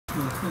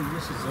And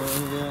this is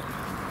a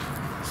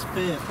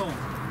spare pole.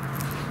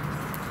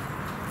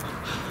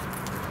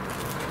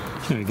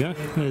 There we go.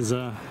 There's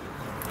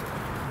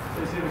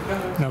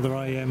another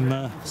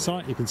AM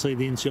site. You can see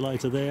the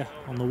insulator there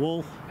on the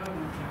wall.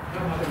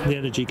 The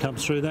energy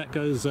comes through that,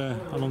 goes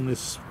along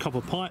this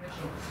copper pipe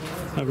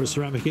over a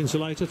ceramic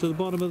insulator to the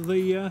bottom of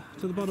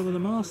the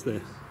mast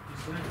there.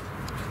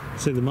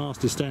 See, the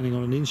mast is standing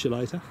on an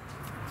insulator,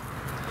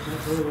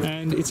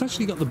 and it's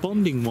actually got the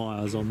bonding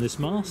wires on this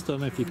mast. I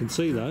don't know if you can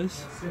see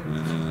those.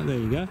 There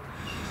you go.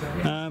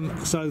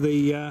 So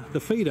the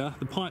feeder,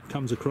 the pipe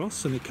comes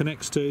across and it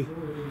connects to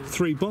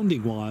 3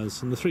 bonding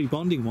wires, and the 3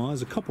 bonding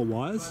wires are copper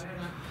wires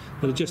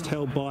that are just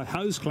held by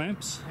hose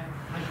clamps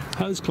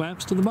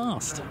to the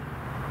mast.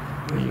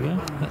 There you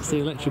go. That's the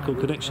electrical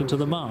connection to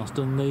the mast,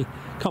 and the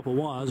copper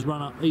wires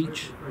run up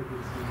each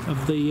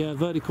of the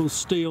vertical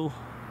steel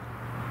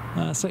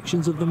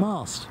sections of the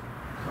mast.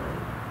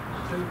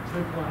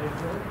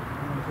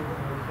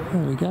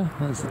 There we go.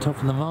 That's the top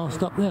of the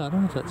mast up there. I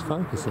don't know if that's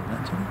focusing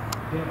actually.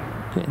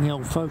 Getting the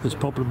old focus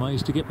problem I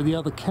used to get with the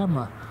other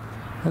camera.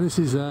 Now this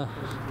is and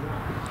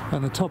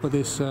the top of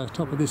this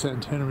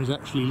antenna is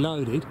actually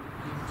loaded,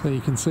 so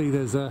you can see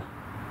there's a.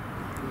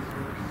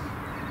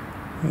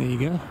 There you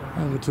go,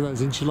 over to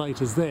those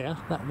insulators there.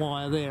 That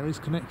wire there is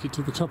connected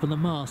to the top of the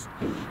mast,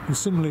 and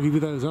similarly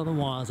with those other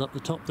wires up the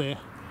top there.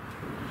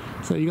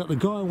 So you've got the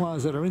guy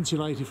wires that are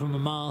insulated from the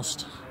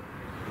mast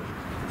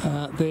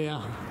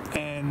there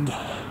and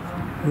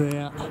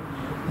there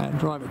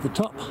and right at the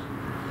top,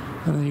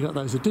 and then you've got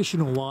those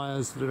additional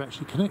wires that are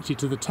actually connected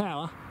to the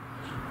tower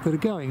that are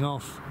going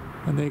off,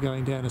 and they're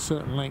going down a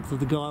certain length of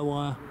the guy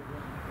wire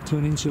to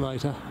an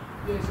insulator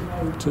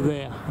to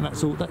there, and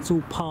that's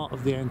all part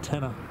of the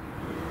antenna.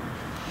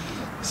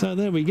 So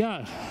there we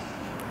go.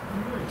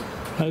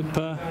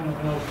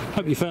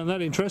 Hope you found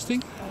that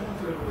interesting.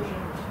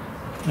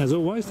 As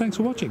always, thanks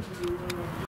for watching.